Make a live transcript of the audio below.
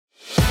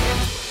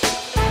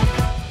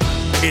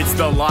It's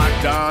the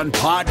Locked On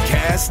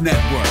Podcast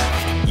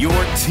Network, your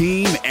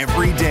team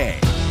every day.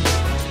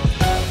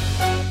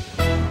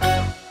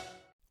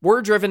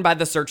 We're driven by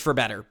the search for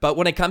better, but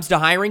when it comes to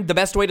hiring, the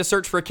best way to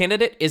search for a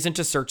candidate isn't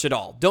to search at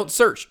all. Don't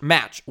search,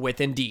 match with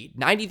Indeed.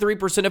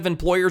 93% of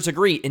employers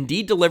agree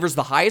Indeed delivers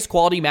the highest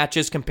quality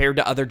matches compared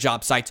to other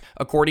job sites,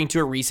 according to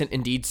a recent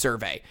Indeed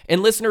survey.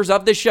 And listeners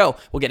of this show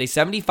will get a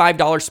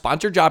 $75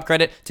 sponsored job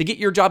credit to get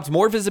your jobs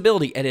more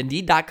visibility at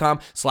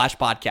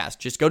Indeed.com/podcast.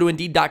 Just go to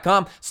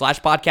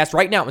Indeed.com/podcast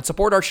right now and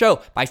support our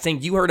show by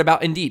saying you heard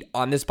about Indeed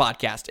on this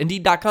podcast.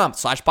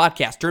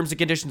 Indeed.com/podcast. Terms and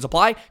conditions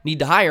apply. Need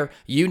to hire?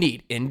 You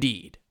need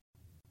Indeed.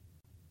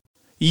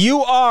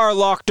 You are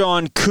Locked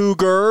On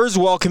Cougars.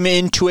 Welcome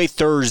into a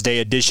Thursday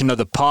edition of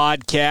the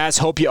podcast.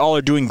 Hope you all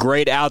are doing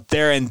great out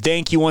there, and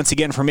thank you once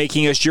again for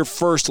making us your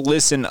first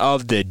listen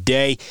of the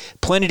day.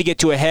 Plenty to get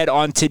to ahead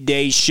on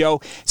today's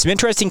show. Some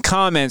interesting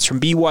comments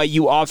from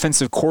BYU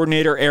offensive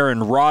coordinator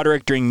Aaron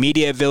Roderick during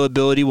media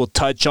availability we'll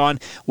touch on.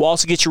 We'll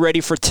also get you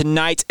ready for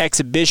tonight's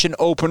exhibition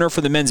opener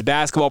for the men's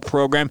basketball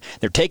program.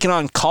 They're taking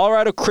on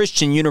Colorado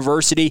Christian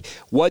University.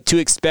 What to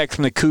expect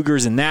from the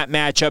Cougars in that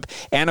matchup,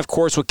 and of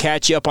course we'll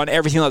catch you up on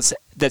everything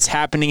that's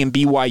happening in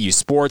BYU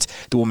sports.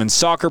 The women's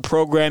soccer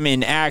program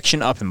in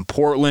action up in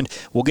Portland.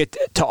 We'll get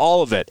to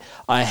all of it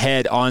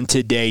ahead on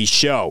today's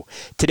show.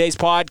 Today's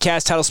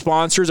podcast title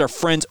sponsors are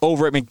friends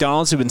over at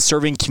McDonald's who've been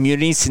serving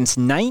communities since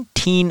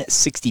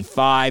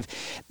 1965.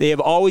 They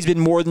have always been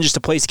more than just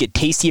a place to get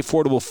tasty,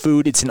 affordable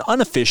food. It's an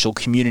unofficial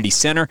community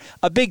center.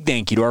 A big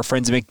thank you to our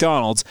friends at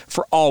McDonald's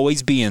for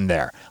always being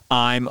there.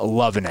 I'm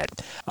loving it.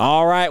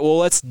 All right, well,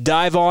 let's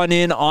dive on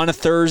in on a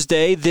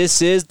Thursday.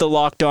 This is the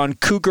Locked On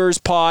Cougars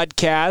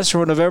podcast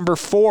for November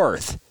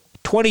 4th,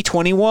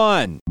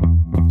 2021.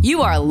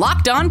 You are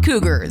Locked On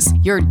Cougars,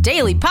 your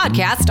daily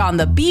podcast on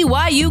the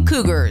BYU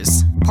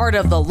Cougars. Part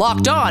of the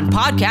Locked On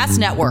Podcast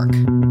Network,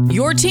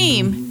 your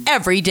team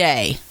every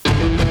day.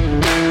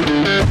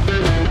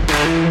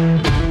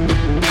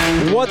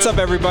 What's up,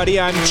 everybody?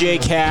 I'm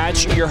Jake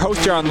Hatch, your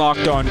host here on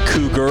Locked On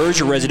Cougars,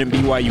 your resident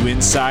BYU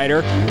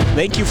insider.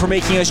 Thank you for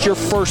making us your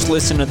first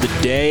listen of the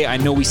day. I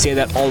know we say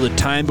that all the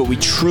time, but we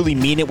truly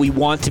mean it. We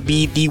want to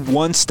be the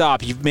one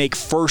stop you make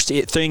first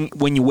thing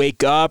when you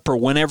wake up or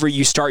whenever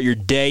you start your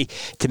day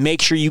to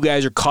make sure you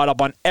guys are caught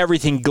up on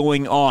everything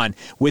going on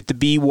with the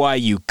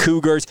BYU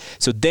Cougars.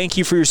 So thank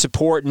you for your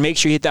support, and make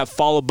sure you hit that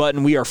follow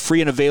button. We are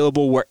free and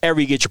available wherever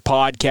you get your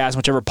podcast,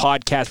 whichever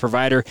podcast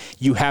provider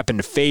you happen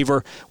to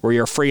favor, where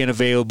you're free and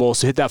available.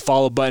 So hit that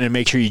follow button and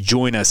make sure you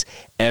join us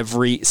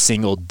every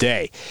single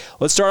day.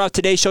 Let's start off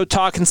today's show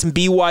talking some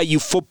BYU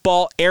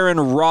football. Aaron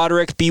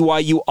Roderick,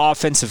 BYU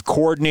offensive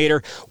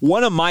coordinator.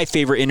 One of my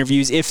favorite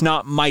interviews, if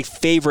not my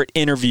favorite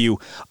interview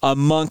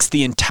amongst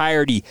the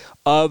entirety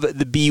of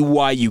the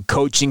BYU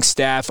coaching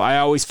staff. I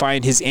always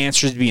find his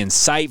answers to be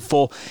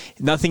insightful.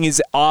 Nothing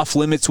is off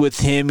limits with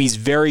him. He's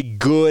very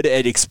good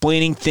at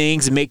explaining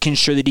things and making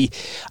sure that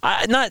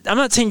I'm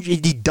not saying he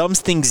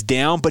dumbs things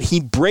down, but he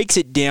breaks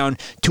it down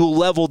to a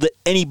level that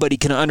anybody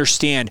can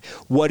understand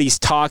what he's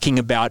talking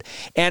about.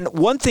 And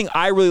one thing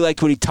I really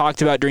liked what he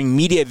talked about during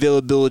media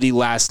availability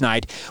last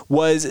night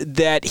was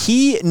that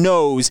he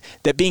knows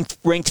that being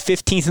ranked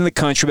 15th in the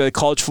country by the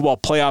College Football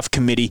Playoff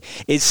Committee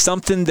is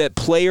something that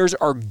players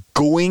are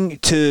going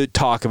to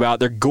talk about,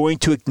 they're going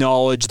to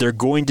acknowledge, they're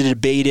going to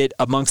debate it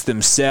amongst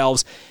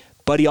themselves.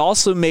 But he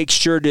also makes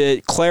sure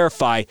to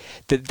clarify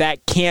that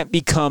that can't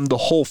become the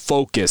whole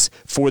focus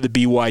for the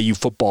BYU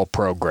football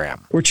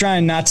program. We're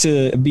trying not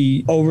to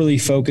be overly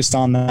focused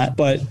on that,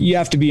 but you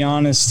have to be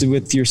honest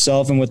with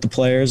yourself and with the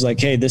players. Like,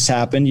 hey, this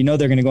happened. You know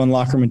they're going to go in the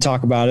locker room and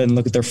talk about it and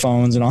look at their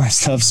phones and all that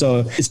stuff.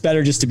 So it's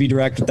better just to be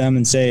direct with them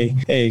and say,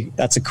 hey,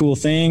 that's a cool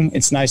thing.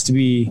 It's nice to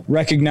be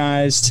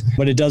recognized,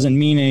 but it doesn't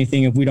mean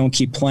anything if we don't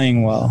keep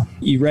playing well.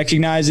 You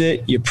recognize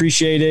it, you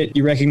appreciate it,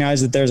 you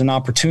recognize that there's an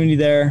opportunity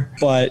there,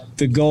 but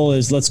the goal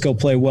is let's go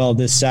play well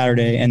this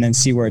Saturday and then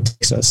see where it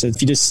takes us.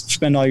 If you just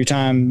spend all your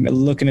time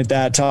looking at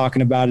that,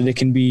 talking about it, it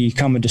can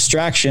become a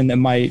distraction that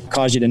might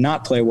cause you to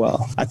not play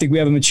well. I think we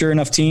have a mature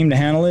enough team to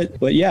handle it.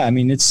 But yeah, I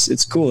mean,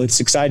 it's cool. It's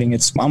exciting.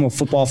 I'm a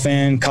football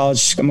fan,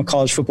 I'm a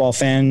college football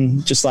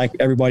fan, just like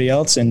everybody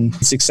else. And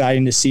it's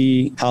exciting to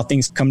see how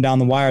things come down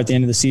the wire at the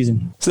end of the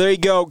season. So there you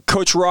go.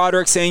 Coach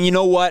Roderick saying, you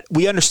know what?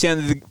 We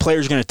understand that the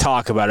players are going to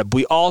talk about it, but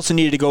we also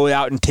needed to go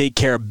out and take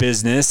care of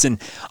business.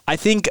 And I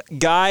think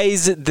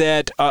guys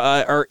that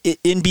are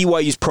in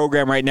BYU's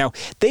program right now,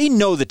 they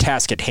know the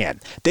task at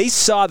hand. They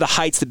saw the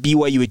heights that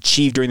BYU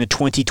achieved during the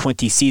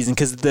 2020 season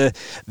because the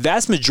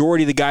vast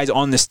majority of the guys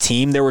on this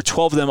team, there were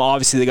 12 of them,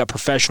 obviously, they got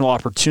professional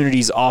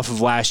opportunities off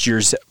of last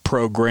year's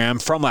program,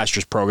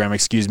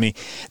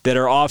 that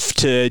are off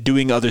to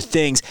doing other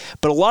things.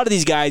 But a lot of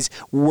these guys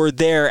were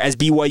there as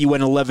BYU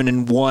went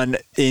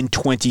 11-1 in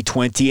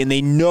 2020, and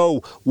they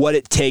know what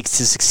it takes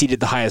to succeed at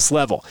the highest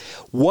level.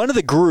 One of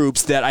the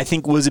groups that I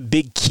think was a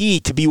big key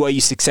to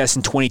BYU's success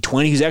in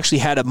 2020, who's actually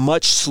had a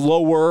much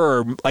slower,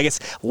 or I guess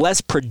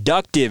less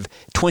productive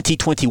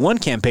 2021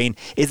 campaign,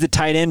 is the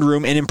tight end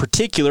room, and in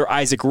particular,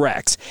 Isaac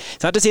Rex.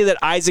 It's not to say that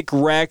Isaac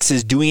Rex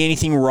is doing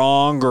anything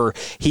wrong or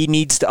he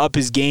needs to up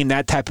his game,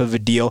 that type of a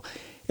deal.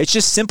 It's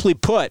just simply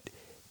put,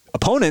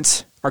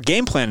 opponents are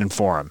game planning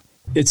for him.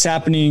 It's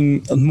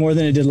happening more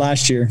than it did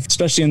last year,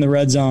 especially in the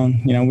red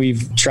zone.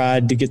 We've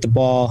tried to get the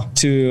ball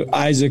to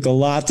Isaac a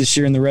lot this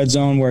year in the red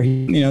zone where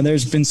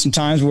there's been some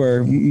times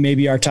where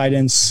maybe our tight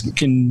ends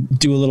can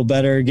do a little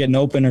better, getting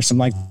open or something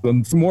like that.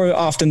 But more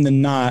often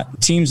than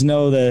not, teams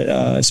know that,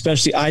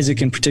 especially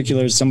Isaac in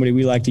particular is somebody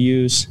we like to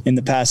use in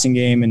the passing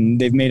game, and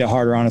they've made it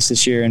harder on us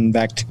this year. In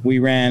fact, we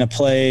ran a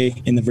play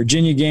in the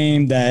Virginia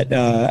game that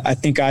I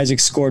think Isaac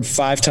scored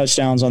 5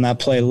 touchdowns on that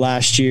play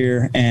last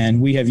year,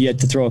 and we have yet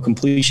to throw a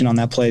completion on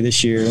that play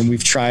this year, and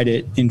we've tried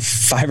it in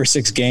 5 or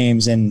 6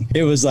 games, and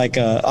it was like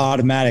a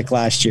automatic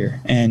last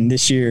year, and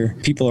this year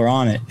people are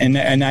on it. And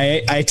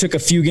I took a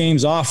few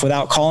games off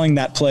without calling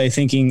that play,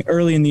 thinking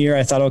early in the year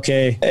I thought,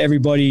 okay,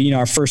 everybody,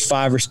 our first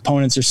 5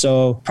 opponents or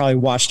so probably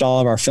watched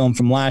all of our film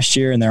from last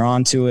year and they're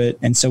onto it,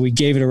 and so we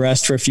gave it a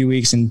rest for a few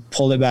weeks and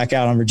pulled it back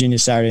out on Virginia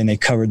Saturday, and they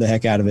covered the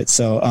heck out of it.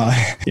 So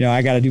I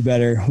got to do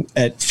better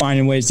at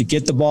finding ways to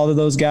get the ball to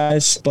those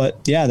guys. But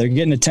yeah, they're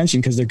getting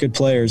attention because they're good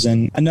players.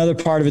 And another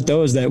part of it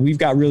though is that we've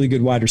got really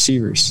good wide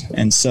receivers.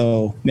 And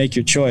so make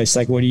your choice.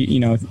 Like, what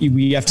do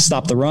we have to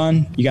stop the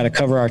run. You got to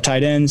cover our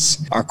tight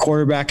ends. Our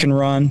quarterback can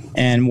run.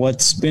 And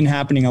what's been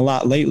happening a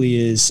lot lately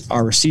is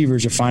our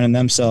receivers are finding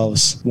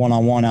themselves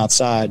one-on-one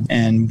outside.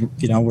 And,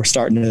 we're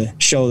starting to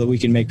show that we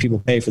can make people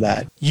pay for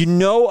that.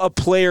 A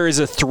player is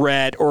a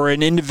threat or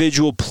an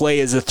individual play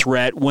is a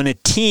threat when a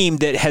team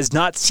that has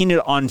not seen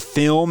it on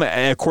film,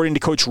 according to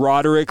Coach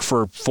Roderick,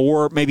 for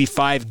 4, maybe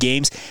 5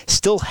 games,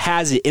 still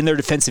has it in their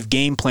defensive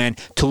game plan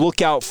to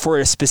look out for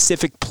a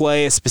specific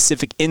play, a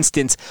specific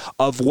instance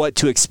of what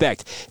to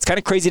expect. It's kind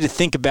of crazy to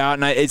think about,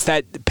 and it's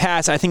that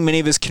pass I think many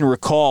of us can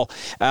recall.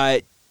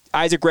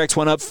 Isaac Rex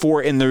went up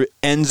for in the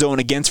end zone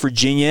against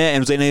Virginia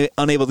and was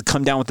unable to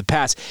come down with the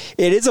pass.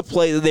 It is a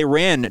play that they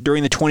ran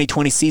during the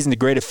 2020 season to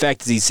great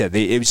effect, as he said.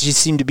 It just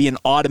seemed to be an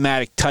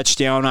automatic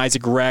touchdown.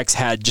 Isaac Rex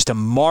had just a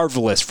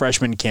marvelous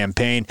freshman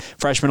campaign,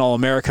 freshman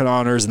All-American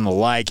honors and the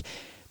like.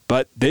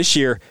 But this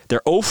year,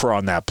 they're 0 for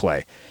on that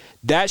play.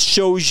 That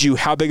shows you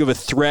how big of a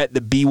threat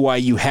the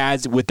BYU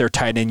has with their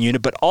tight end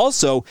unit, but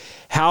also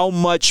how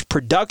much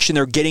production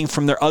they're getting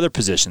from their other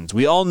positions.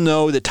 We all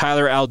know that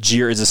Tyler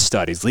Algier is a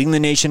stud. He's leading the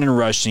nation in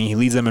rushing. He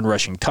leads them in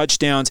rushing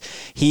touchdowns.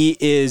 He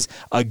is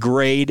a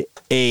grade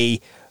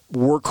A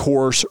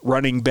workhorse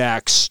running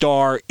back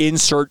star.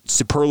 Insert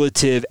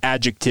superlative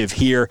adjective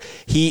here.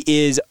 He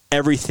is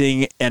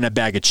everything and a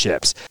bag of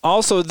chips.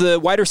 Also, the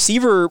wide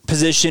receiver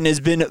position has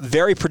been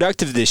very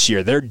productive this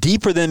year. They're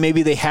deeper than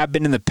maybe they have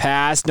been in the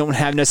past. Don't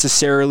have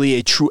necessarily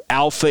a true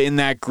alpha in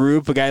that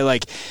group. A guy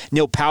like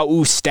Neil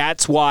Pau'u,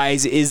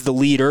 stats-wise, is the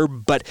leader,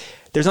 but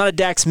there's not a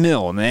Dax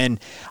Milne. And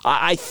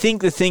I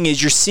think the thing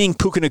is you're seeing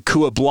Puka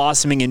Nacua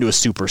blossoming into a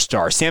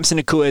superstar. Samson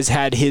Nacua has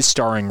had his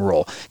starring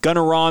role.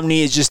 Gunnar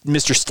Romney is just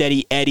Mr.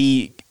 Steady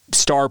Eddie,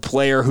 star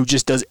player who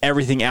just does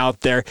everything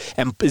out there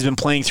and has been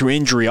playing through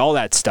injury, all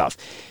that stuff.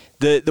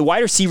 The wide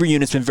receiver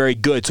unit's been very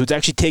good, so it's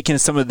actually taken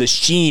some of the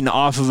sheen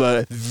off of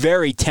a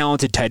very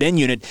talented tight end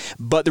unit,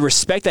 but the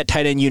respect that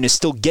tight end unit is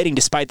still getting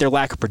despite their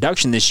lack of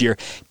production this year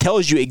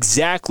tells you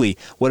exactly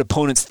what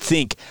opponents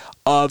think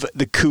of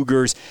the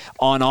Cougars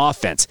on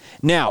offense.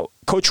 Now,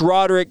 Coach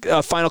Roderick,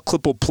 final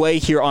clip will play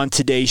here on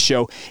today's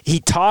show.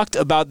 He talked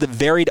about the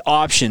varied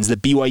options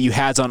that BYU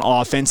has on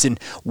offense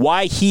and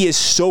why he is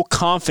so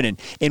confident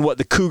in what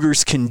the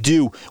Cougars can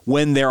do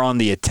when they're on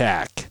the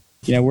attack.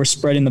 We're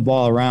spreading the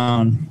ball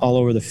around all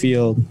over the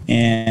field.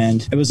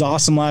 And it was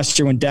awesome last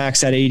year when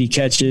Dax had 80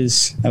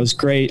 catches. That was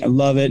great. I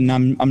love it. And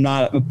I'm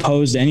not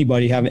opposed to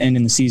anybody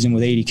ending the season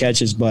with 80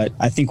 catches, but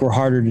I think we're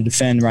harder to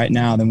defend right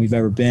now than we've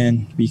ever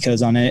been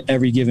because on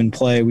every given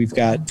play, we've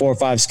got 4 or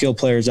 5 skill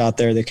players out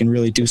there that can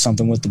really do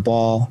something with the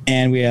ball.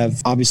 And we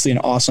have obviously an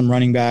awesome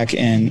running back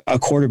and a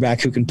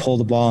quarterback who can pull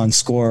the ball and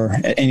score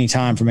at any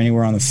time from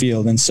anywhere on the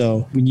field. And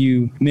so when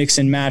you mix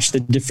and match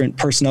the different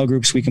personnel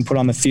groups we can put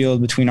on the field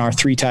between our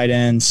 3 tight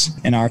ends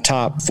and our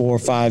top 4,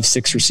 5,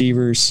 6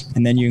 receivers,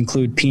 and then you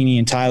include Peeny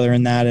and Tyler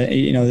in that,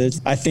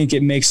 I think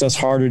it makes us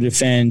harder to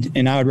defend,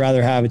 and I would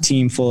rather have a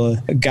team full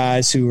of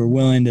guys who are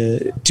willing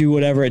to do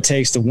whatever it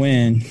takes to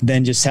win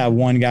than just have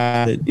one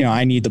guy that,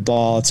 I need the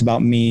ball, it's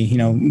about me.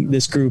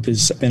 This group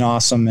has been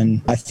awesome,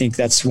 and I think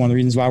that's one of the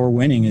reasons why we're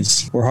winning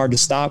is we're hard to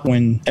stop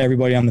when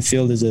everybody on the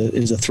field is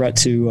a threat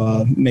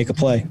to make a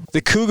play. The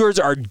Cougars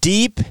are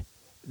deep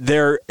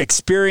They're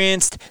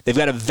experienced. They've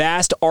got a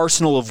vast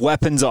arsenal of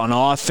weapons on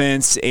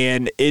offense,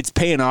 and it's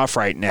paying off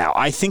right now.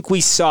 I think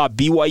we saw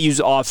BYU's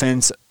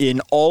offense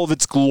in all of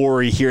its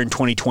glory here in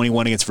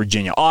 2021 against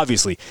Virginia.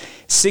 Obviously,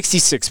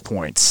 66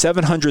 points,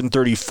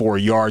 734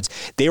 yards.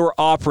 They were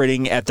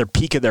operating at their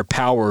peak of their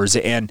powers,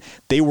 and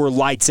they were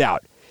lights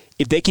out.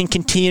 If they can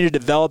continue to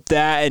develop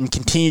that and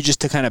continue just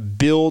to kind of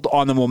build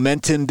on the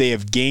momentum they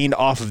have gained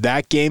off of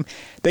that game,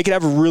 they could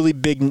have a really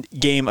big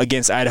game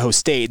against Idaho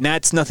State. And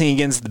that's nothing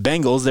against the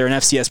Bengals. They're an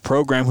FCS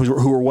program who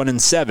are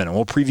 1-7. And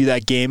we'll preview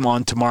that game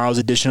on tomorrow's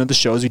edition of the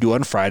show as we do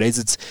on Fridays.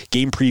 It's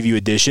game preview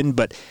edition.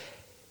 But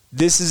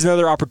this is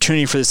another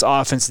opportunity for this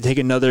offense to take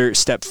another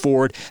step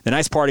forward. The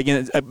nice part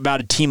again about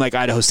a team like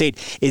Idaho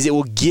State is it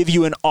will give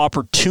you an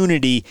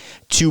opportunity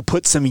to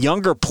put some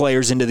younger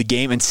players into the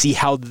game and see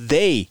how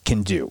they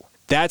can do.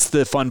 That's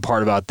the fun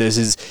part about this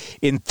is,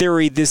 in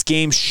theory, this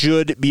game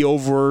should be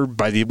over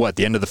by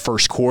the end of the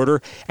first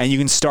quarter, and you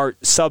can start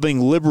subbing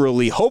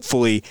liberally,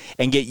 hopefully,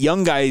 and get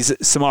young guys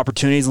some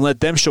opportunities and let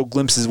them show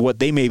glimpses of what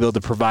they may be able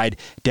to provide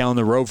down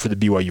the road for the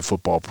BYU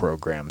football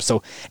program.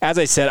 So, as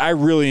I said, I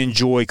really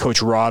enjoy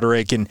Coach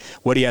Roderick and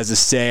what he has to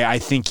say. I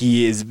think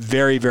he is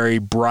very, very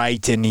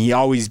bright, and he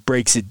always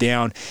breaks it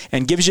down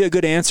and gives you a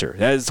good answer.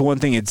 That is the one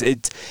thing.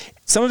 It's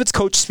some of it's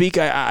coach speak,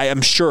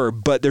 I'm sure,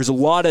 but there's a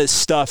lot of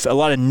stuff, a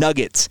lot of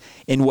nuggets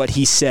in what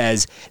he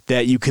says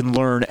that you can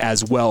learn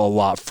as well a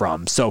lot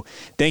from. So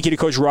thank you to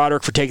Coach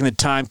Roderick for taking the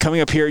time.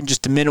 Coming up here in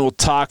just a minute, we'll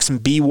talk some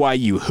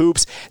BYU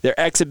hoops, their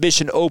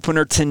exhibition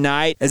opener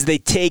tonight as they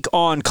take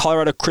on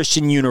Colorado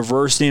Christian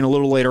University. And a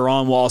little later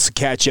on, we'll also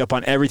catch you up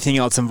on everything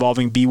else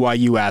involving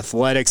BYU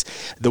athletics,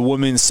 the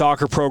women's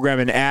soccer program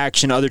in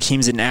action, other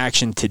teams in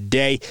action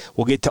today.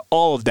 We'll get to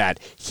all of that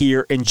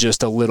here in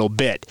just a little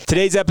bit.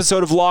 Today's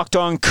episode of Locked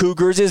On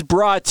Cougars is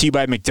brought to you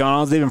by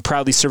McDonald's. They've been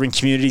proudly serving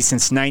communities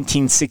since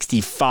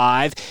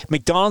 1965.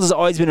 McDonald's has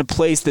always been a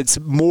place that's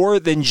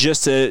more than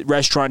just a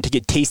restaurant to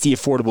get tasty,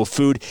 affordable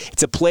food.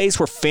 It's a place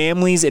where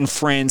families and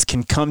friends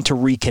can come to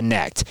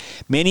reconnect.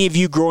 Many of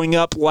you growing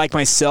up, like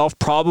myself,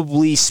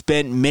 probably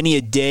spent many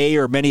a day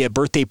or many a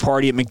birthday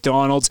party at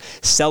McDonald's,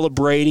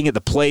 celebrating at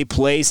the Play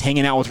Place,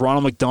 hanging out with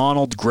Ronald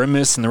McDonald,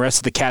 Grimace, and the rest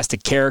of the cast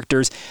of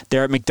characters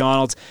there at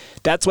McDonald's.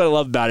 That's what I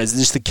love about it, is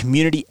just the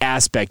community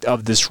aspect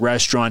of this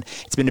restaurant.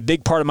 It's been a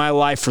big part of my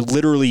life for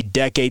literally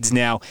decades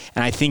now,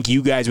 and I think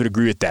you guys would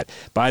agree with that.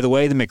 By the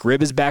way, the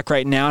McRib is back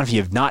right now. If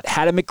you have not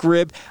had a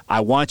McRib,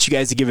 I want you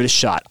guys to give it a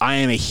shot. I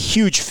am a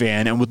huge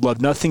fan and would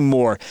love nothing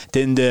more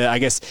than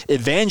to,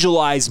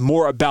 evangelize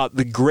more about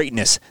the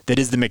greatness that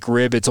is the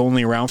McRib. It's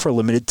only around for a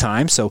limited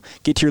time, so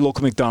get to your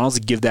local McDonald's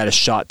and give that a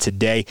shot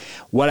today.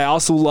 What I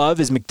also love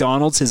is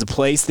McDonald's is a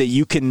place that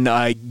you can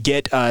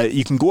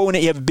you can go in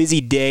it, you have a busy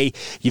day,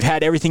 you've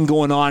had everything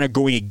going on or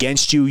going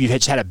against you, you've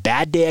just had a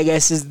bad day, I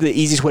guess is the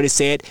easiest way to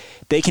say it.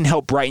 They can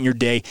help brighten your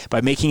day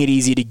by making it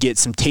easy to get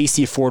some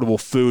tasty, affordable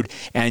food,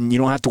 and you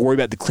don't have to worry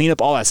about the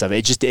cleanup, all that stuff.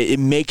 It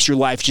makes your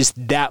life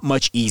just that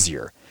much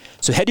easier.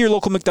 So head to your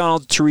local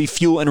McDonald's to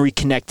refuel and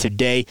reconnect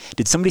today.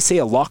 Did somebody say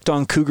a Locked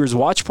On Cougars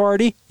watch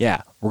party?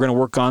 Yeah, we're going to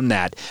work on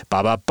that.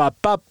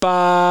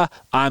 Ba-ba-ba-ba-ba.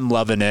 I'm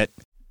loving it.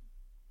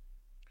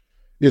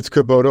 It's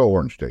Kubota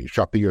Orange Day.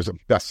 Shop the year's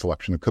best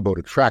selection of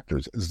Kubota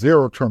tractors,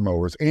 zero-turn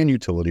mowers, and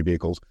utility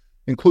vehicles,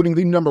 including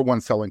the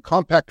 #1 selling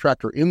compact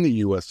tractor in the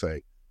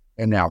USA.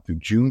 And now through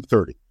June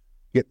 30,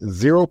 get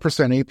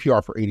 0%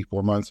 APR for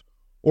 84 months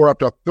or up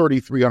to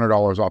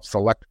 $3,300 off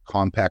select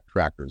compact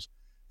tractors.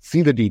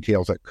 See the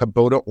details at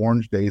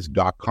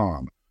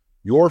KubotaOrangeDays.com.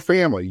 Your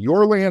family,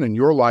 your land, and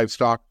your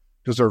livestock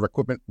deserve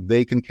equipment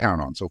they can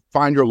count on. So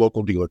find your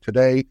local dealer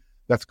today.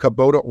 That's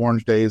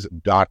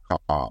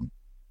KubotaOrangeDays.com.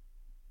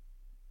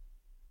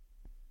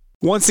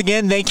 Once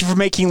again, thank you for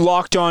making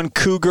Locked On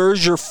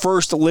Cougars your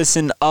first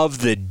listen of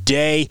the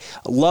day.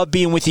 Love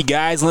being with you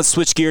guys. Let's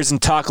switch gears and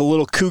talk a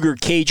little Cougar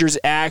Cagers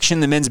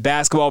action. The men's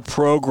basketball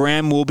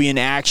program will be in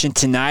action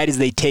tonight as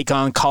they take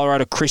on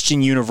Colorado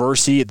Christian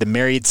University at the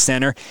Marriott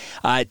Center.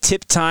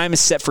 Tip time is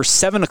set for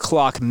 7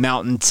 o'clock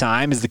Mountain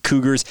Time as the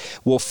Cougars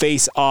will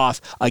face off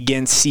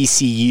against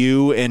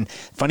CCU. And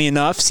funny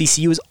enough,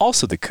 CCU is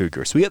also the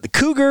Cougars. So we got the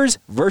Cougars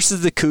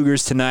versus the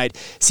Cougars tonight.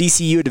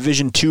 CCU, a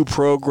Division II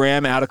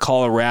program out of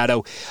Colorado.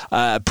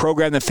 A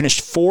program that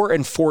finished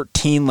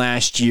 4-14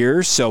 last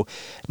year, so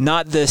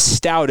not the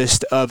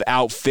stoutest of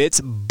outfits,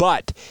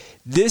 but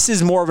this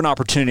is more of an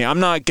opportunity.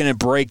 I'm not going to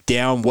break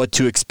down what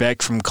to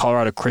expect from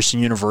Colorado Christian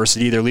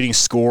University. Their leading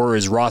scorer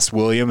is Ross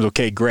Williams.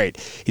 Okay, great.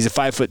 He's a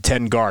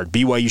 5'10" guard.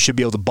 BYU should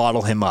be able to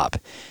bottle him up.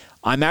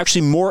 I'm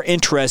actually more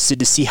interested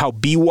to see how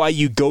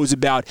BYU goes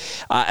about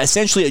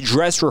essentially a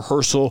dress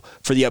rehearsal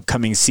for the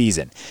upcoming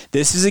season.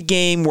 This is a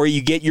game where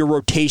you get your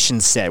rotation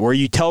set, where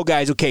you tell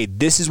guys, okay,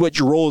 this is what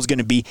your role is going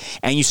to be,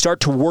 and you start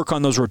to work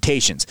on those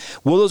rotations.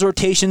 Will those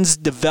rotations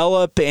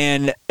develop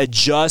and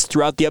adjust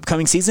throughout the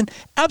upcoming season?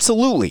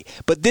 Absolutely.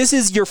 But this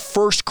is your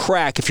first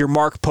crack, if you're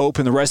Mark Pope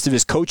and the rest of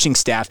his coaching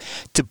staff,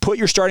 to put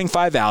your starting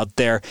five out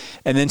there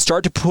and then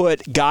start to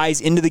put guys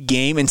into the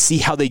game and see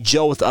how they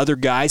gel with other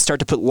guys, start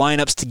to put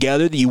lineups together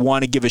together that you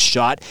want to give a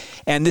shot,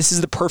 and this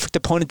is the perfect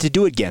opponent to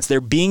do it against.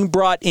 They're being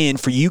brought in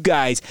for you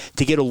guys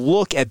to get a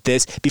look at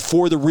this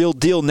before the real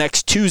deal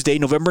next Tuesday,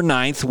 November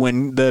 9th,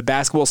 when the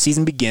basketball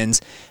season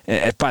begins.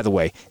 By the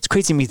way, it's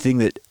crazy to me to think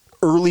that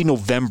early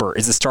November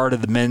is the start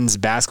of the men's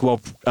basketball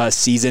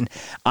season.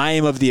 I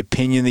am of the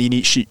opinion that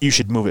you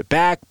should move it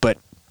back, but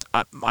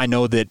I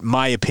know that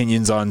my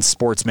opinions on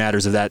sports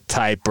matters of that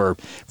type are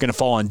going to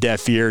fall on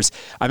deaf ears.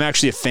 I'm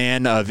actually a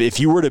fan of, if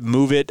you were to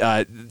move it,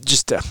 I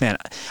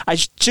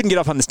shouldn't get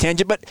off on this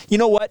tangent, but you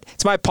know what?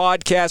 It's my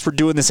podcast. We're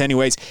doing this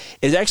anyways.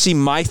 It's actually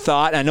my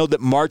thought. I know that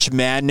March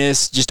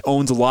Madness just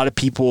owns a lot of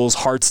people's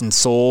hearts and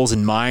souls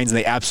and minds, and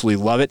they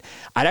absolutely love it.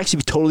 I'd actually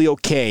be totally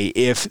okay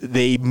if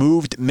they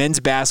moved men's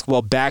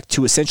basketball back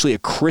to essentially a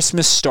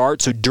Christmas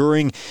start. So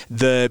during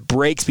the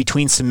breaks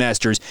between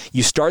semesters,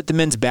 you start the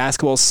men's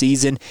basketball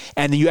season,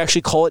 and then you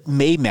actually call it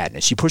May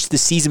Madness. You push the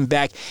season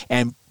back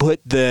and put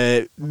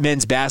the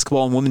men's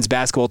basketball and women's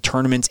basketball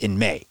tournaments in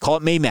May. Call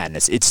it May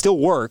Madness. It still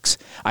works.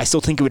 I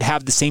still think it would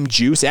have the same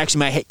juice. It actually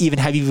might even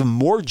have even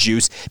more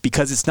juice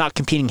because it's not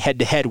competing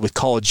head-to-head with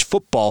college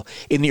football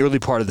in the early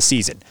part of the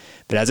season.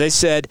 But as I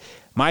said,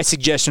 my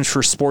suggestions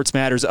for sports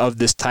matters of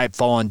this type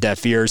fall on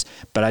deaf ears,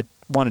 but I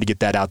wanted to get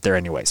that out there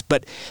anyways.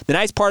 But the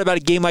nice part about a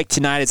game like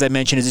tonight, as I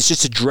mentioned, is it's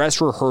just a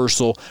dress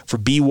rehearsal for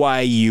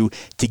BYU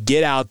to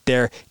get out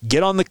there,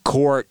 get on the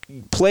court,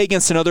 play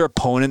against another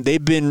opponent.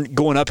 They've been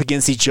going up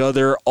against each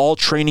other all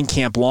training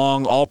camp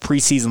long, all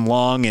preseason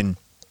long, and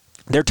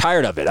they're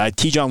tired of it.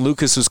 T. John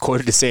Lucas was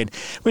quoted as saying,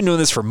 "We've been doing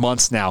this for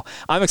months now.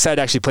 I'm excited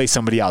to actually play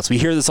somebody else." We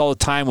hear this all the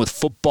time with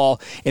football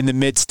in the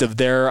midst of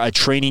their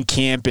training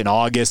camp in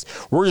August.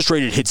 We're just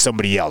ready to hit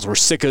somebody else. We're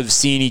sick of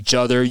seeing each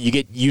other. You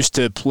get used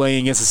to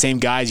playing against the same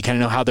guys. You kind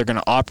of know how they're going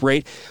to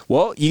operate.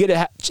 Well, you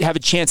get to have a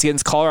chance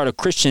against Colorado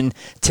Christian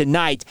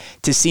tonight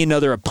to see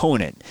another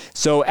opponent.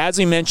 So as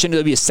we mentioned,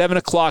 it'll be a 7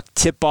 o'clock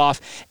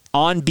tip-off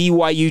on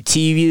BYU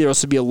TV. There'll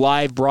also be a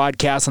live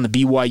broadcast on the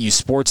BYU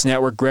Sports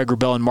Network. Greg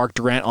Wrubell and Mark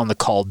Durant on the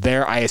call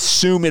there. I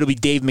assume it'll be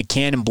Dave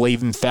McCann and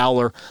Blaven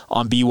Fowler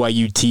on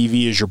BYU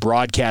TV as your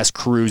broadcast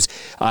crews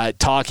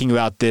talking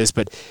about this.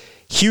 But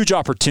huge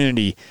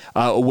opportunity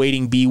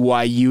awaiting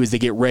BYU as they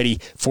get ready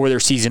for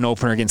their season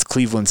opener against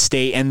Cleveland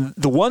State. And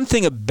the one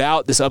thing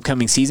about this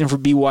upcoming season for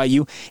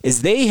BYU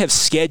is they have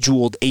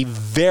scheduled a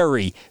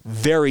very,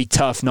 very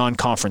tough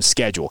non-conference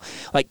schedule.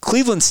 Like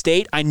Cleveland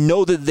State, I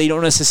know that they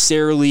don't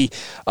necessarily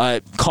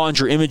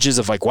conjure images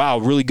of like, wow,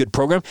 really good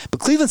program, but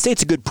Cleveland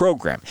State's a good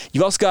program.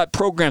 You've also got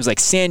programs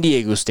like San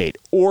Diego State,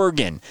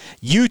 Oregon,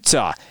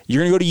 Utah.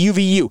 You're going to go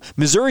to UVU.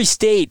 Missouri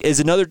State is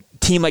another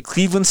team like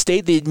Cleveland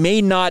State. They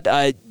may not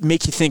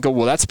make you think, oh,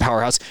 well, that's a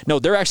powerhouse. No,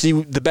 they're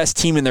actually the best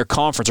team in their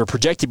conference, or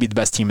projected to be the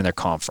best team in their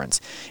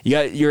conference. You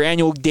got your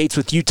annual dates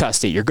with Utah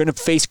State. You're going to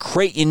face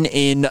Creighton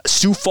in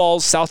Sioux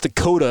Falls, South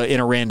Dakota in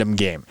a random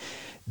game.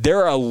 There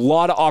are a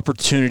lot of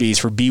opportunities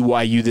for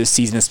BYU this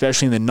season,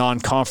 especially in the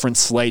non-conference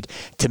slate,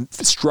 to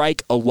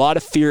strike a lot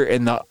of fear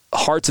in the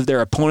hearts of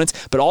their opponents,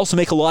 but also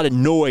make a lot of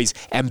noise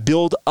and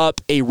build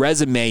up a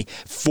resume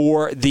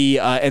for the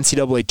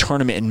NCAA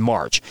tournament in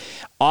March.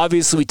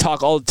 Obviously, we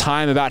talk all the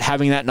time about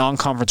having that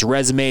non-conference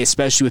resume,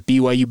 especially with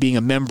BYU being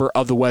a member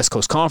of the West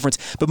Coast Conference.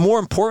 But more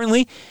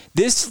importantly,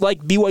 this,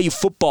 like BYU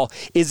football,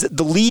 is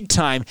the lead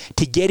time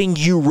to getting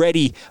you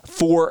ready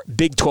for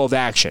Big 12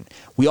 action.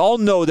 We all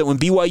know that when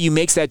BYU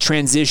makes that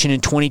transition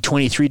in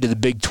 2023 to the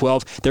Big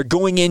 12, they're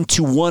going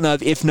into one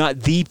of, if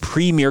not the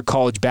premier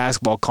college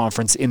basketball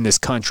conference in this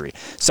country.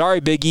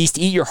 Sorry, Big East,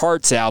 eat your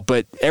hearts out,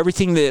 but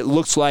everything that it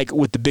looks like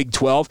with the Big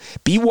 12,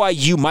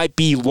 BYU might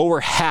be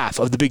lower half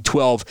of the Big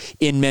 12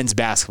 in men's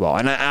basketball.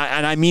 And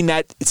I mean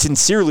that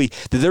sincerely,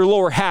 that they're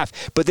lower half,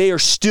 but they are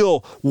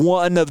still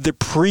one of the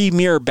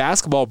premier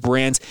basketball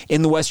brands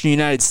in the Western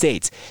United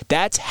States.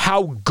 That's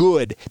how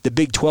good the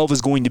Big 12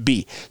 is going to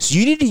be. So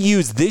you need to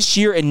use this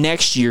year and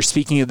next year,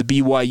 speaking of the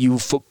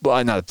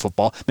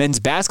BYU men's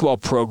basketball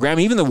program,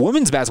 even the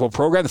women's basketball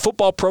program, the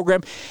football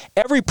program,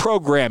 every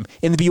program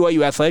in the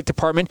BYU athletic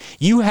department,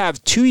 you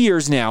have 2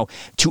 years now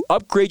to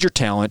upgrade your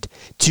talent,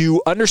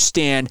 to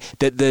understand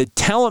that the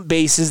talent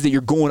bases that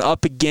you're going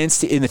up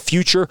against in the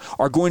future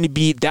are going to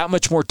be that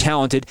much more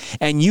talented,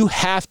 and you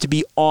have to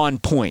be on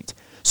point.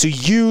 So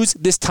use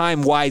this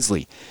time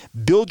wisely.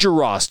 Build your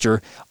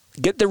roster.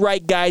 Get the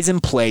right guys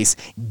in place,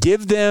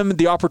 give them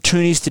the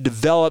opportunities to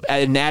develop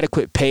at an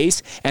adequate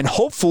pace, and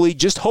hopefully,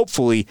 just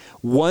hopefully,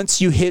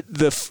 once you hit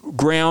the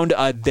ground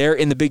there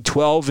in the Big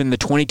 12 in the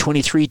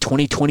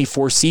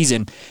 2023-2024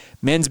 season,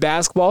 men's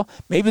basketball,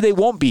 maybe they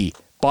won't be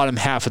bottom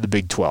half of the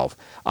Big 12.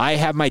 I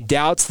have my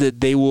doubts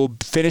that they will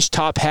finish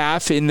top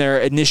half in their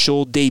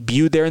initial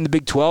debut there in the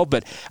Big 12,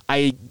 but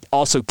I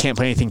also can't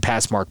play anything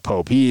past Mark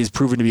Pope. He has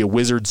proven to be a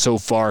wizard so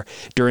far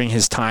during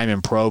his time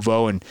in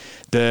Provo, and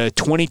the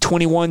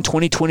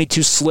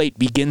 2021-2022 slate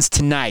begins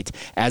tonight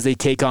as they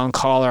take on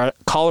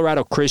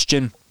Colorado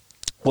Christian.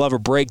 We'll have a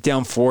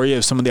breakdown for you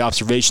of some of the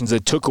observations I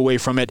took away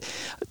from it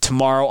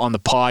tomorrow on the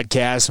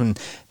podcast. And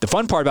the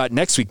fun part about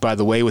next week, by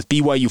the way, with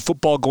BYU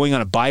football going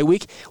on a bye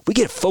week, we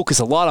get to focus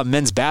a lot on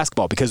men's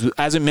basketball because,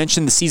 as I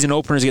mentioned, the season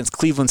opener is against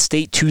Cleveland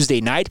State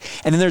Tuesday night.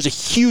 And then there's a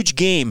huge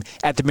game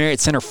at the Marriott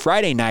Center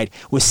Friday night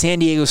with San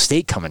Diego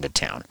State coming to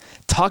town.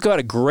 Talk about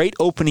a great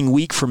opening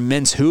week for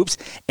men's hoops.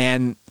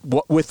 And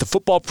with the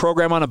football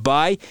program on a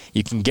bye,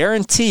 you can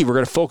guarantee we're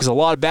going to focus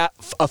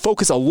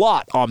a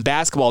lot on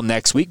basketball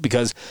next week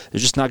because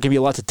there's just not going to be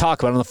a lot to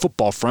talk about on the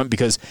football front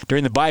because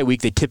during the bye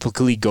week, they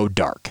typically go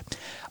dark.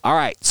 All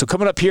right, so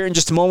coming up here in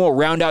just a moment, we'll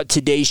round out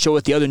today's show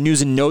with the other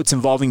news and notes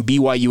involving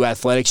BYU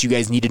athletics you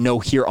guys need to know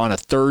here on a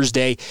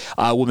Thursday.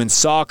 Women's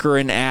soccer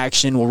in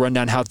action. We'll run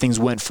down how things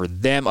went for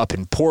them up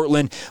in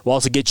Portland. We'll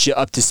also get you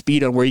up to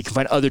speed on where you can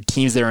find other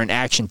teams that are in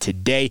action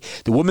today.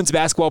 The women's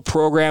basketball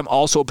program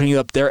also opening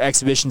up their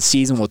exhibition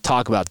season. We'll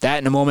talk about that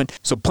in a moment.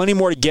 So plenty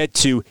more to get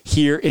to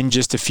here in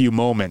just a few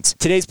moments.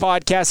 Today's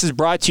podcast is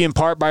brought to you in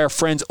part by our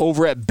friends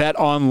over at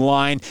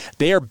BetOnline.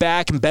 They are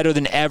back and better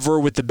than ever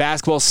with the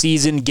basketball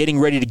season getting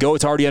ready to go.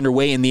 It's already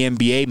underway in the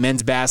NBA.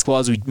 Men's basketball,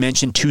 as we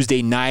mentioned,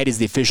 Tuesday night is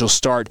the official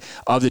start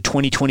of the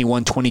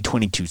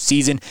 2021-2022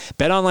 season.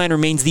 BetOnline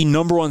remains the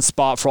number one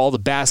spot for all the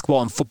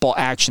basketball and football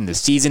action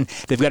this season.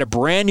 They've got a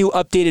brand new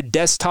updated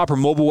desktop or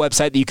mobile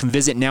website that you can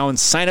visit now and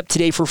sign up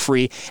today for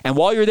free. And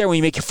while you're there, when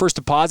you make your first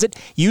deposit,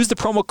 use the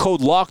promo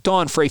code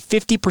LOCKEDON for a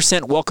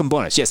 50% welcome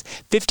bonus. Yes,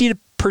 50%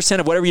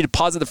 of whatever you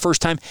deposit the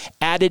first time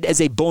added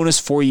as a bonus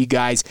for you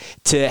guys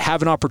to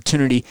have an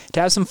opportunity to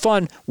have some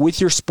fun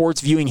with your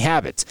sports viewing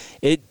habits.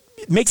 It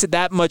makes it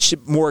that much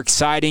more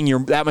exciting.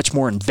 You're that much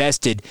more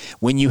invested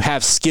when you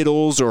have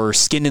Skittles or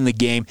skin in the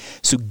game.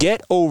 So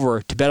get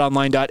over to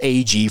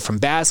betonline.ag. From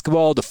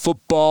basketball to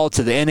football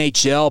to the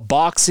NHL,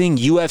 boxing,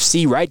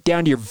 UFC, right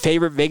down to your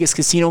favorite Vegas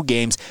casino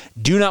games.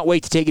 Do not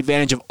wait to take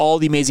advantage of all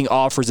the amazing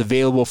offers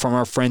available from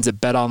our friends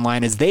at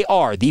BetOnline, as they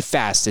are the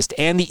fastest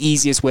and the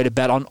easiest way to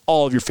bet on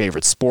all of your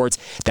favorite sports.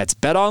 That's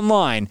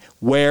BetOnline,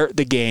 where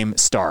the game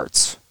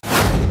starts.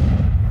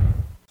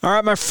 All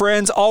right, my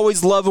friends,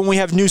 always love when we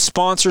have new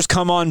sponsors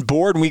come on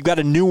board, and we've got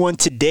a new one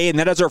today, and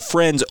that is our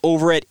friends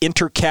over at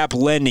Intercap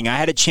Lending. I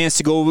had a chance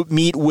to go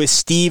meet with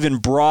Steve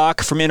and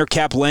Brock from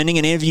Intercap Lending,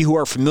 and any of you who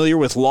are familiar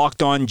with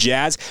Locked On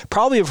Jazz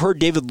probably have heard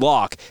David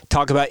Locke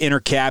talk about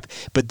Intercap,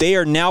 but they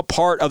are now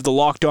part of the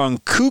Locked On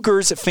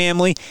Cougars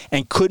family,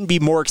 and couldn't be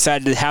more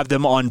excited to have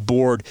them on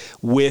board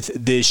with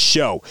this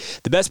show.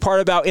 The best part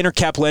about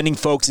Intercap Lending,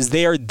 folks, is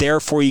they are there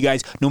for you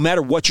guys no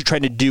matter what you're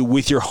trying to do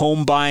with your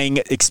home buying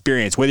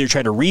experience, whether you're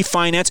trying to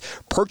refinance,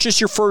 purchase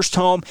your first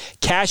home,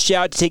 cash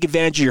out to take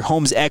advantage of your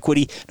home's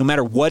equity. No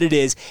matter what it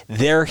is,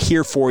 they're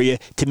here for you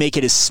to make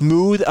it as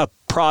smooth a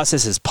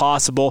process as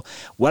possible.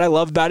 What I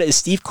love about it is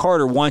Steve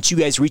Carter wants you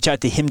guys to reach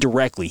out to him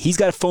directly. He's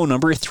got a phone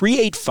number,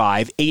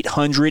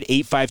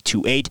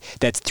 385-800-8528.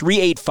 That's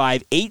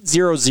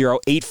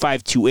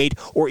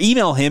 385-800-8528. Or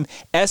email him,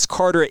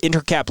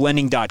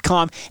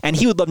 scarter@intercaplending.com, and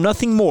he would love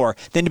nothing more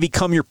than to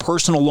become your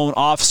personal loan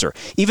officer.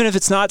 Even if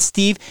it's not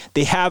Steve,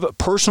 they have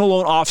personal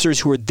loan officers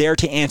who are there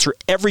to answer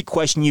every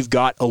question you've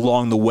got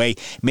along the way.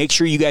 Make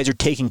sure you guys are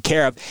taken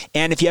care of.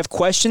 And if you have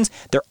questions,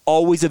 they're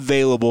always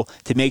available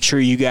to make sure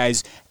you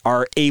guys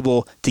are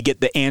able to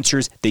get the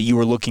answers that you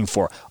were looking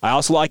for. I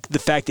also like the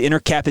fact that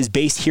Intercap is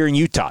based here in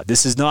Utah.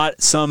 This is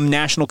not some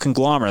national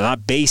conglomerate,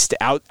 not based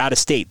out of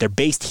state. They're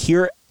based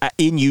here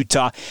in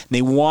Utah, and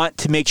they want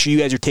to make sure you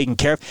guys are taken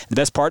care of. The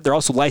best part, they're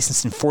also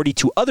licensed in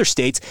 42 other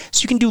states,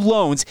 so you can do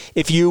loans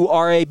if you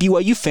are a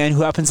BYU fan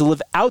who happens to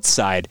live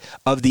outside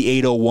of the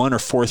 801 or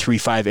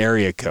 435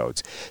 area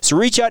codes. So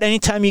reach out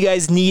anytime you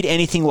guys need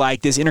anything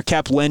like this.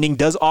 Intercap Lending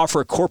does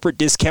offer a corporate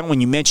discount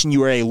when you mention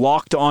you are a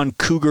Locked On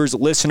Cougars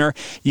listener.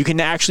 You can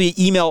actually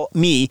email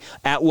me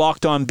at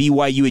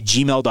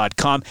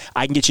lockedonbyu@gmail.com.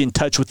 I can get you in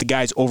touch with the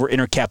guys over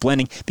Intercap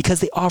Lending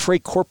because they offer a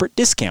corporate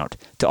discount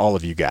to all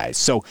of you guys.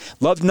 So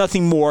love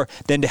nothing more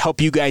than to help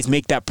you guys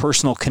make that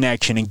personal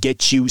connection and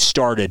get you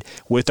started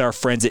with our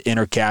friends at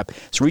Intercap.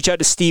 So reach out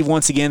to Steve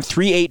once again,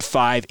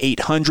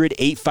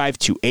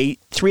 385-800-8528,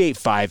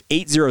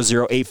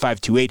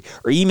 385-800-8528,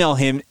 or email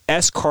him,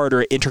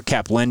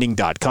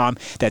 scarter@intercaplending.com.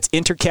 That's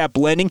Intercap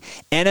Lending,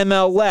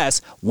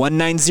 NMLS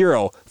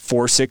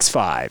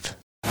 190465.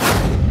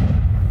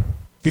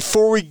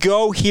 Before we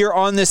go here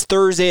on this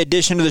Thursday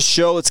edition of the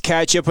show, let's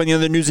catch up on the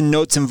other news and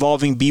notes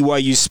involving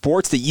BYU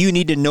sports that you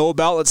need to know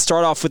about. Let's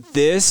start off with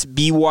this.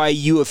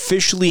 BYU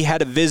officially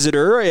had a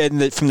visitor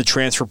from the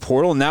transfer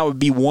portal, and that would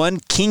be one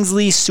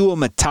Kingsley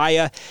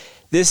Suamataya.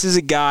 This is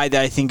a guy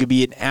that I think could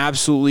be an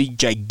absolutely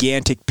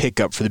gigantic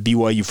pickup for the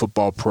BYU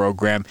football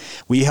program.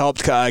 We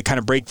helped kind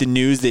of break the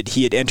news that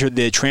he had entered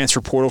the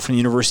transfer portal from the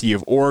University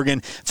of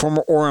Oregon,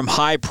 former Orem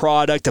High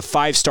product, a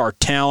 5-star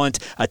talent,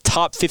 a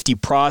top 50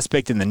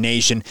 prospect in the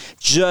nation,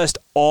 just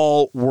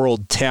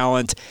all-world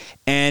talent.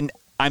 And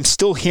I'm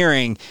still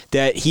hearing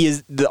that he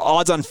is the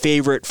odds-on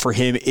favorite for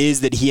him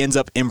is that he ends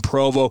up in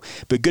Provo.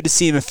 But good to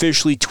see him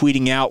officially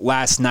tweeting out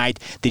last night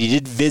that he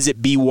did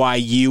visit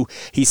BYU.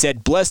 He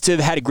said, "Blessed to have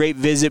had a great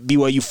visit,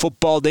 BYU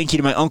football. Thank you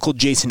to my uncle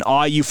Jason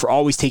Ayu for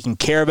always taking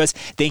care of us.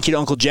 Thank you to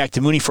Uncle Jack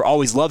Demooney for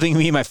always loving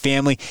me and my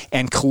family,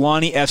 and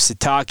Kalani F.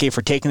 Satake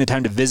for taking the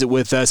time to visit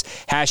with us.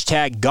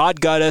 Hashtag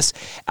God got us."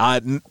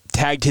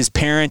 Tagged his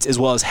parents as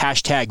well as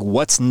hashtag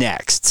what's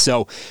next.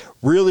 So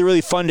really, really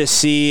fun to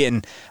see,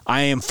 and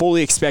I am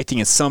fully expecting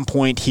at some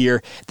point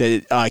here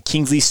that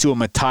Kingsley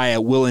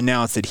Suamataia will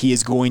announce that he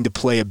is going to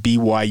play at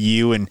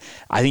BYU, and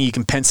I think you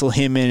can pencil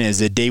him in as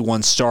a day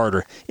one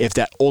starter if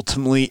that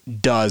ultimately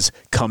does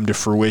come to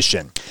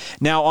fruition.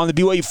 Now, on the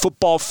BYU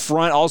football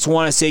front, I also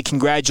want to say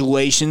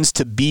congratulations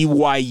to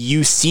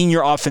BYU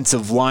junior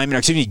offensive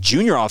lineman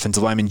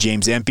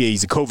James Empey.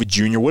 He's a COVID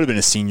junior, would have been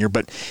a senior,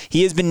 but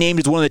he has been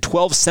named as one of the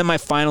 12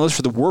 semifinalists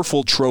for the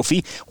Werfel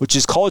Trophy, which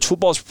is college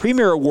football's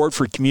premier award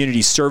for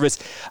community service.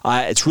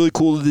 It's really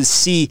cool to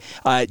see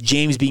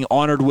James being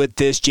honored with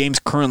this. James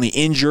currently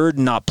injured,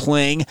 not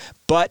playing,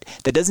 but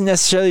that doesn't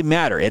necessarily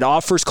matter. It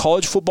offers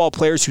college football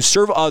players who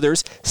serve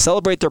others,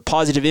 celebrate their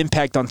positive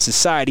impact on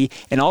society,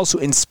 and also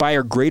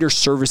inspire greater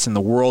service in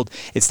the world.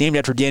 It's named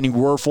after Danny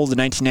Werfel, the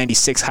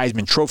 1996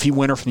 Heisman Trophy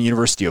winner from the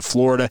University of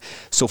Florida.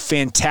 So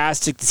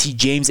fantastic to see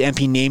James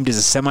Empey named as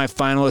a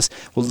semifinalist.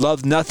 Would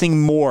love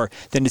nothing more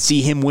than to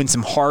see him win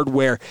some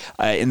hardware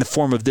in the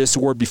form of this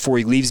award before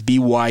he leaves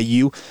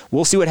BYU.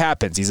 We'll see what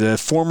happens. He's a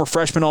former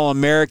freshman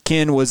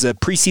All-American, was a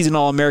preseason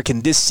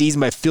All-American this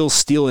season by Phil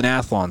Steele in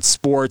Athlon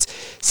Sports.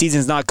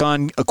 Season's not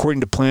gone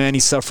according to plan. He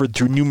suffered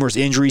through numerous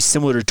injuries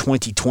similar to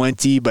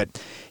 2020, but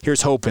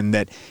here's hoping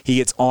that he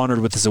gets honored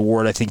with this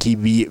award. I think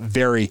he'd be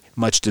very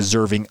much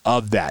deserving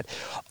of that.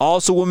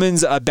 Also,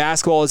 women's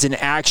basketball is in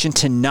action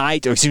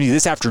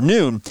this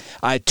afternoon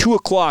at 2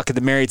 o'clock at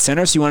the Marriott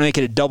Center. So you want to make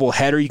it a double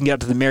header, you can get out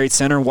to the Marriott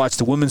Center and watch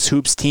the women's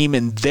hoops team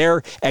in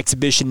their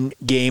exhibition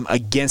game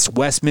against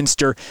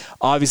Westminster.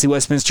 Obviously,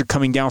 Westminster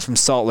coming down from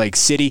Salt Lake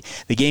City.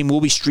 The game will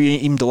be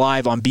streamed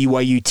live on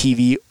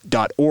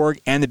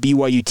BYUtv.org and the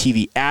BYU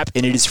TV app,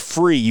 and it is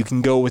free. You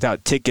can go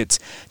without tickets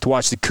to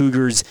watch the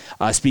Cougars.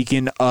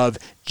 Speaking of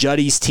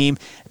Juddy's team,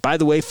 by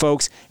the way,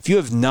 folks, if you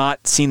have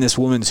not seen this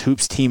women's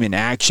hoops team in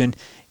action,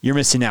 you're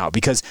missing out,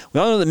 because we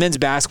all know the men's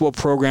basketball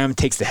program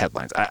takes the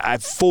headlines. I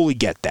fully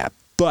get that.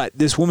 But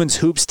this women's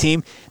hoops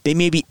team, they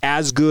may be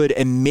as good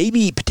and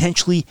maybe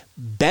potentially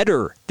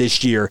better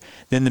this year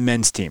than the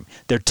men's team.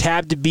 They're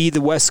tabbed to be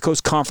the West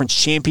Coast Conference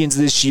champions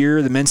this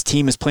year. The men's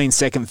team is playing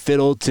second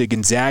fiddle to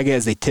Gonzaga,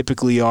 as they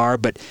typically are,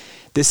 but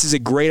this is a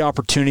great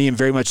opportunity. I'm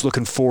very much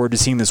looking forward to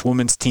seeing this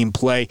women's team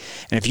play.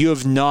 And if you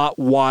have not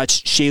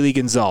watched Shaylee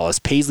Gonzalez,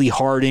 Paisley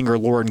Harding, or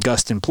Lauren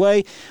Gustin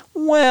play,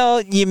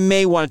 well, you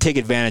may want to take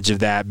advantage of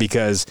that,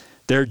 because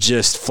they're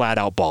just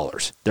flat-out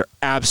ballers. They're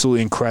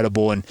absolutely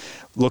incredible, and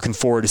looking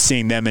forward to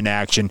seeing them in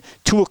action.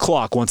 2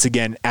 o'clock, once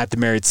again, at the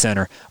Marriott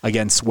Center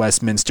against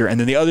Westminster. And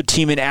then the other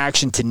team in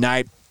action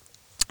tonight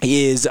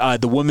is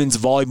the women's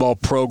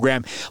volleyball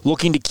program,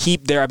 looking to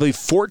keep their, I believe,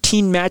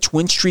 14-match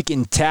win streak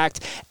intact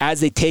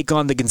as they take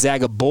on the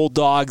Gonzaga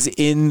Bulldogs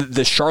in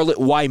the Charlotte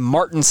Y.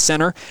 Martin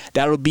Center.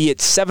 That'll be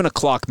at 7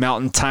 o'clock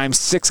Mountain Time,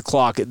 6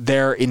 o'clock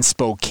there in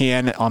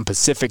Spokane on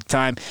Pacific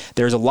Time.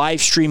 There's a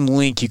live stream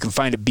link you can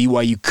find at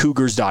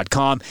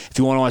BYUCougars.com if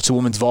you want to watch the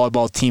women's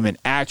volleyball team in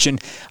action.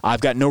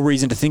 I've got no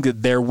reason to think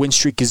that their win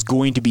streak is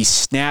going to be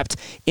snapped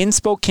in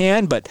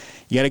Spokane, but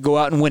you got to go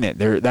out and win it.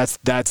 That's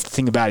the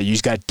thing about it. You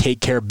just got to take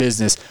care of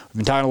business. We've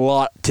been talking a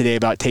lot today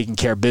about taking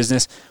care of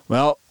business.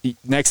 Well,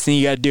 next thing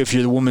you got to do if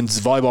you're the women's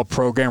volleyball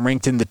program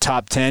ranked in the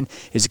top 10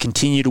 is to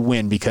continue to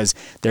win, because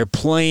they're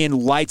playing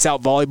lights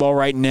out volleyball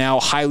right now,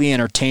 highly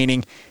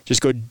entertaining.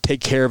 Just go take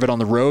care of it on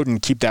the road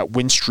and keep that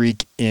win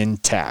streak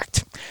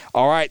intact.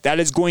 All right, that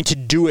is going to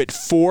do it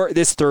for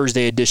this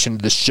Thursday edition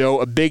of the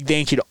show. A big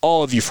thank you to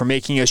all of you for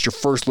making us your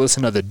first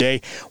listen of the day.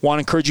 Want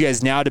to encourage you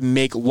guys now to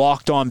make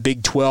Locked On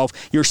Big 12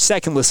 your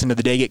second listen of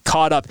the day. Get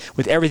caught up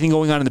with everything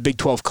going on in the Big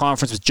 12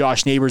 Conference with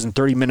Josh Neighbors in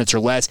 30 minutes or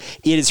less.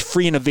 It is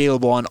free and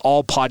available on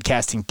all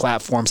podcasting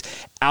platforms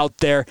out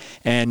there.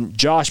 And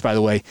Josh, by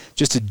the way,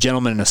 just a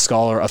gentleman and a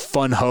scholar, a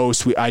fun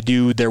host. I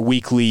do their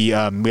weekly,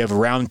 we have a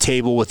round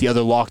table with the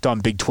other Locked On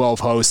Big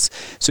 12 hosts.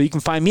 So you can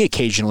find me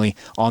occasionally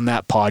on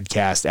that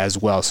podcast as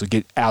well. So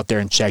get out there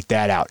and check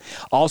that out.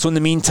 Also, in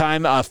the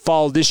meantime,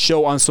 follow this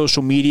show on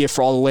social media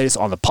for all the latest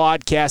on the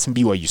podcast and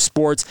BYU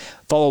sports.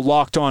 Follow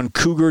Locked On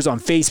Cougars on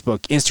Facebook,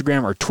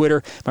 Instagram, or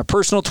Twitter. My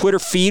personal Twitter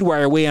feed, where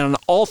I weigh in on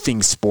all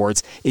things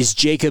sports, is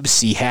Jacob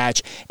C.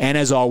 Hatch. And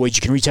as always,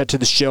 you can reach out to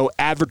the show,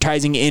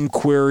 advertising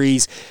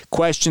inquiries,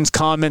 questions,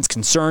 comments,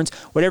 concerns,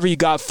 whatever you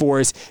got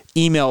for us.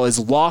 Email is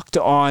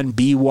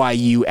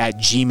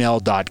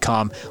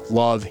lockedonbyu@gmail.com.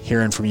 Love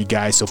hearing from you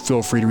guys, so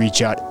feel free to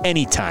reach out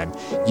anytime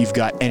you've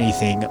got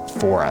anything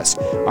for us.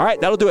 All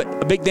right, that'll do it.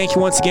 A big thank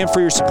you once again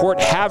for your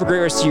support. Have a great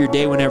rest of your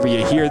day whenever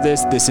you hear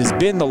this. This has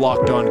been the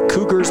Locked On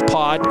Cougars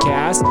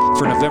podcast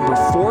for November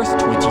 4th,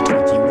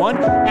 2021,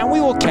 and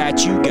we will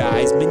catch you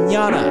guys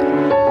mañana.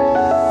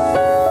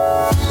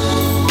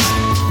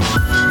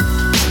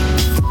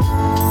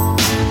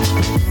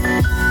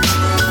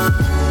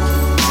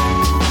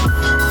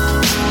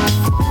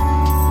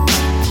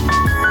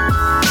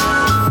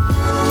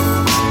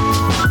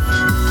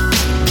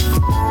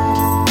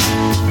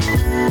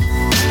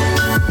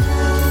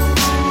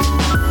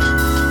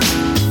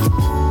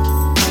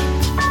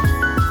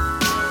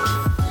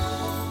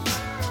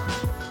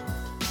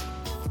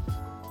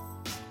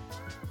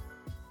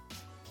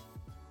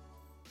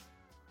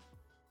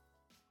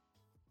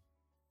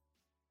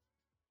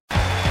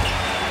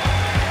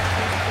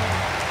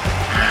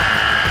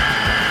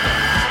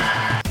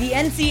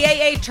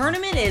 NCAA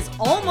tournament is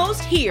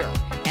almost here,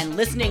 and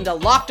listening to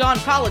Locked On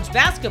College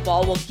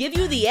Basketball will give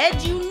you the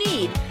edge you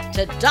need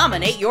to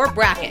dominate your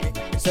bracket.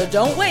 So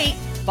don't wait.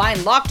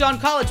 Find Locked On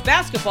College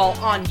Basketball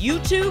on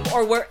YouTube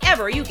or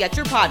wherever you get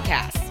your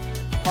podcasts.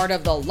 Part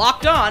of the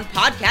Locked On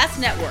Podcast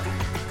Network.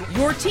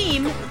 Your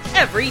team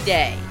every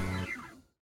day.